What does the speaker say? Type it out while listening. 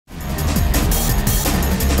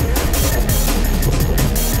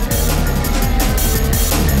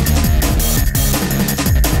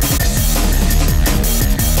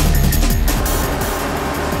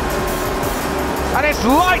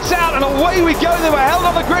away we go. They were held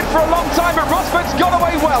on the grid for a long time, but Rosberg's got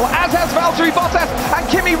away well, as has Valtteri Bottas and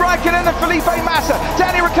Kimi Räikkönen and Felipe Massa.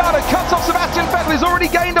 Daniil Kvyat cuts off Sebastian Vettel, who's already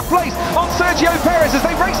gained a place on Sergio Perez as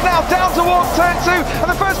they race now down towards turn 2 and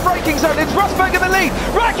the first braking zone. It's Rosberg in the lead,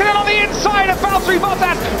 Räikkönen on the inside of Valtteri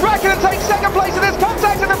Bottas. Räikkönen takes second place and there's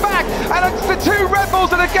contact in the back, and it's the two Red Bulls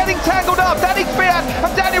that are getting tangled up, Daniil Kvyat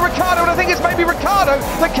and Daniil Ricciardo, and I think it's maybe Ricciardo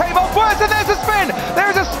that came off worse, and there's a spin. There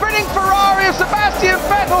is a spinning Ferrari of Sebastian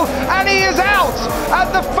Vettel, and he is out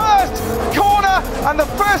at the first corner and the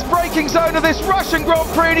first braking zone of this Russian Grand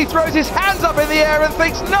Prix, and he throws his hands up in the air and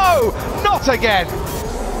thinks, no, not again.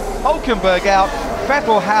 Hulkenberg out,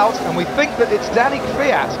 Vettel out, and we think that it's Daniil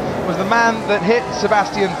Kvyat was the man that hit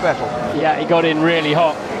Sebastian Vettel. Yeah, he got in really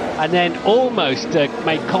hot and then almost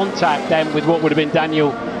made contact then with what would have been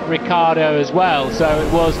Daniil Ricciardo as well. So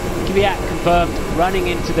it was Kvyat confirmed running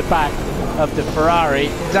into the back of the Ferrari.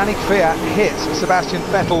 Daniil Kvyat hit Sebastian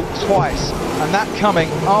Vettel twice, and that coming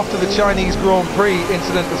after the Chinese Grand Prix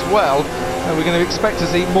incident as well. And we're going to expect to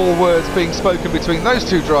see more words being spoken between those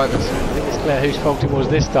two drivers. I think it's clear whose fault it was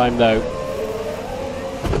this time, though.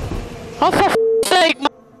 Oh, for f***'s sake,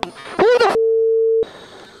 man! Who the f***?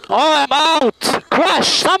 Oh, I'm out! Crash!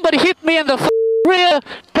 Somebody hit me in the rear,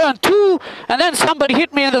 turn 2, and then somebody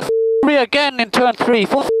hit me in the rear again in turn 3.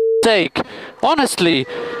 For f***'s sake! Honestly,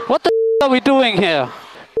 what the f*** are we doing here?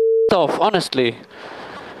 Off, honestly.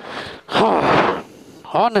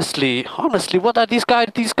 honestly, what are these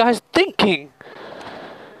guys thinking?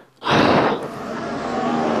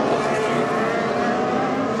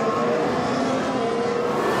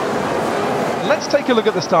 Let's take a look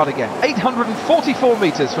at the start again. 844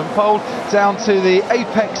 metres from pole down to the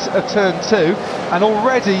apex of turn 2, and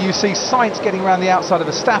already you see Sainz getting around the outside of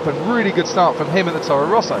Verstappen. Really good start from him at the Toro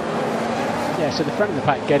Rosso. Yeah, so the front of the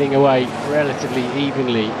pack getting away relatively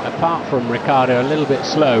evenly, apart from Ricciardo a little bit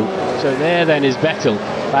slow. So there then is Vettel,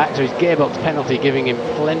 back to his gearbox penalty, giving him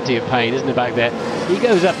plenty of pain, isn't it, back there? He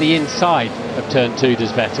goes up the inside of turn 2,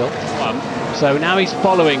 does Vettel. So now he's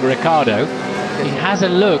following Ricciardo. He has a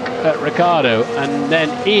look at Ricciardo, and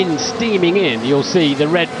then steaming in, you'll see the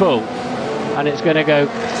Red Bull, and it's going to go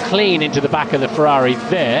clean into the back of the Ferrari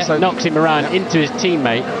there, so knocks him around into his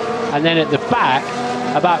teammate, and then at the back,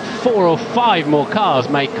 about 4 or 5 more cars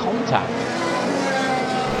make contact.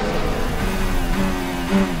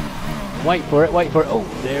 Wait for it, oh,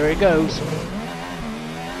 there it goes.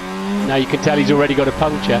 Now you can tell he's already got a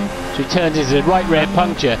puncture, so he turns into a right rear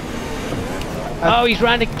puncture. Oh, he's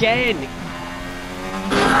ran again!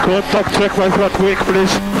 Contact, check my front wing,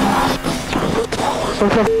 please.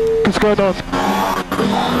 What the f*** is going on?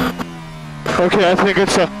 Okay, I think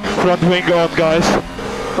it's a front wing on, guys.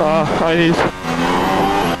 I need...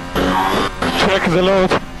 check the load.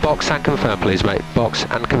 Box and confirm, please, mate. Box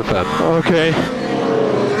and confirm. Okay.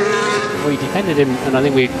 We defended him, and I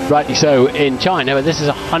think we rightly so, in China, but this is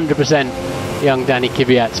 100% young Daniil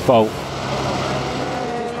Kvyat's fault.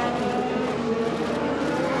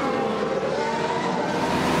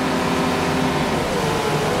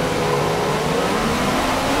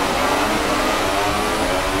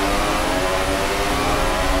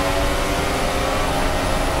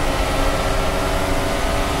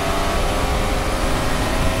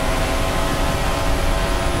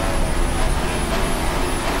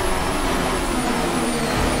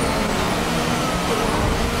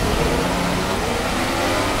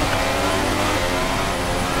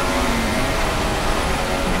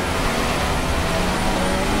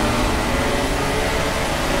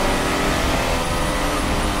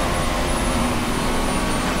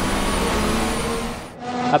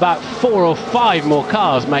 About 4 or 5 more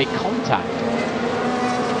cars make contact.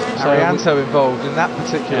 Arianto involved in that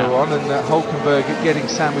particular one, and Hulkenberg getting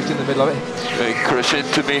sandwiched in the middle of it. He crashed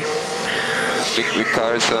into me. The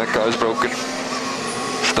car's broken.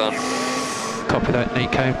 It's done. Copy that,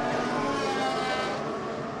 Nico.